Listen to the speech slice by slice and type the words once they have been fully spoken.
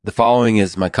The following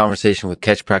is my conversation with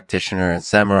catch practitioner and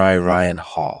samurai Ryan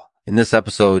Hall. In this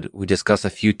episode, we discuss a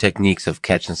few techniques of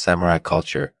catch and samurai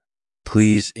culture.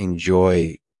 Please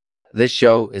enjoy. This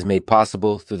show is made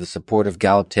possible through the support of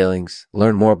Gallop Tailings.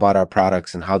 Learn more about our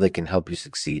products and how they can help you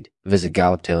succeed. Visit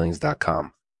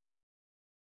galloptailings.com.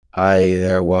 Hi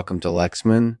there, welcome to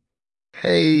Lexman.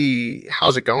 Hey,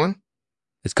 how's it going?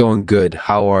 It's going good.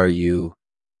 How are you?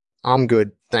 I'm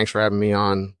good. Thanks for having me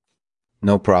on.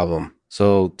 No problem.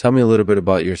 So tell me a little bit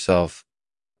about yourself.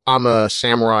 I'm a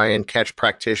samurai and catch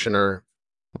practitioner.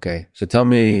 Okay, so tell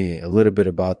me a little bit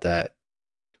about that.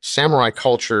 Samurai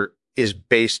culture is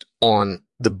based on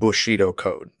the Bushido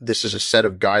Code. This is a set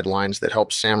of guidelines that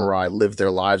help samurai live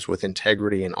their lives with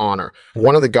integrity and honor.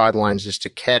 One of the guidelines is to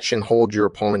catch and hold your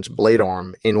opponent's blade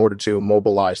arm in order to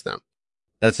immobilize them.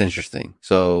 That's interesting.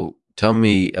 So tell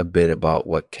me a bit about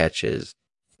what catch is.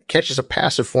 Catch is a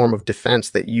passive form of defense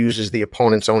that uses the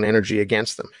opponent's own energy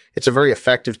against them. It's a very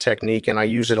effective technique, and I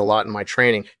use it a lot in my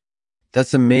training.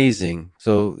 That's amazing.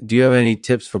 So do you have any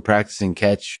tips for practicing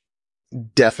catch?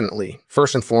 Definitely.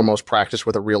 First and foremost, practice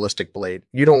with a realistic blade.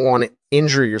 You don't want to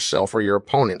injure yourself or your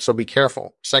opponent, so be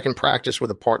careful. Second, practice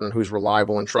with a partner who's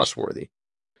reliable and trustworthy.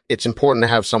 It's important to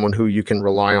have someone who you can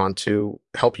rely on to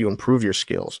help you improve your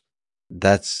skills.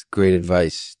 That's great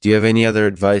advice. Do you have any other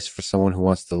advice for someone who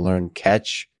wants to learn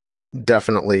catch?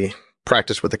 Definitely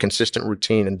practice with a consistent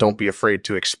routine and don't be afraid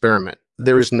to experiment.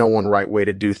 There is no one right way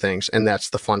to do things, and that's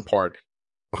the fun part.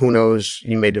 Who knows,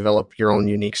 you may develop your own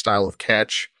unique style of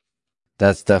catch.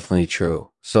 That's definitely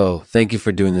true. So thank you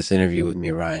for doing this interview with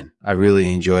me, Ryan. I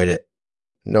really enjoyed it.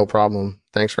 No problem.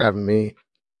 Thanks for having me.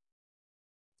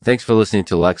 Thanks for listening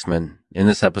to Lexman. In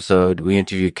this episode, we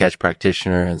interviewed catch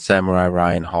practitioner and samurai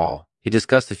Ryan Hall. He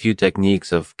discussed a few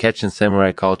techniques of catch and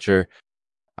samurai culture.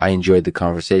 I enjoyed the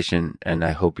conversation, and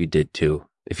I hope you did too.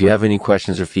 If you have any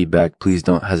questions or feedback, please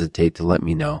don't hesitate to let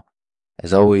me know.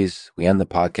 As always, we end the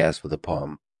podcast with a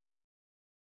poem.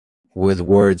 With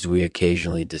words, we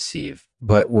occasionally deceive,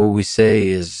 but what we say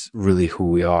is really who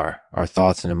we are. Our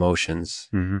thoughts and emotions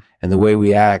and the way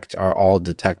we act are all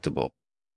detectable.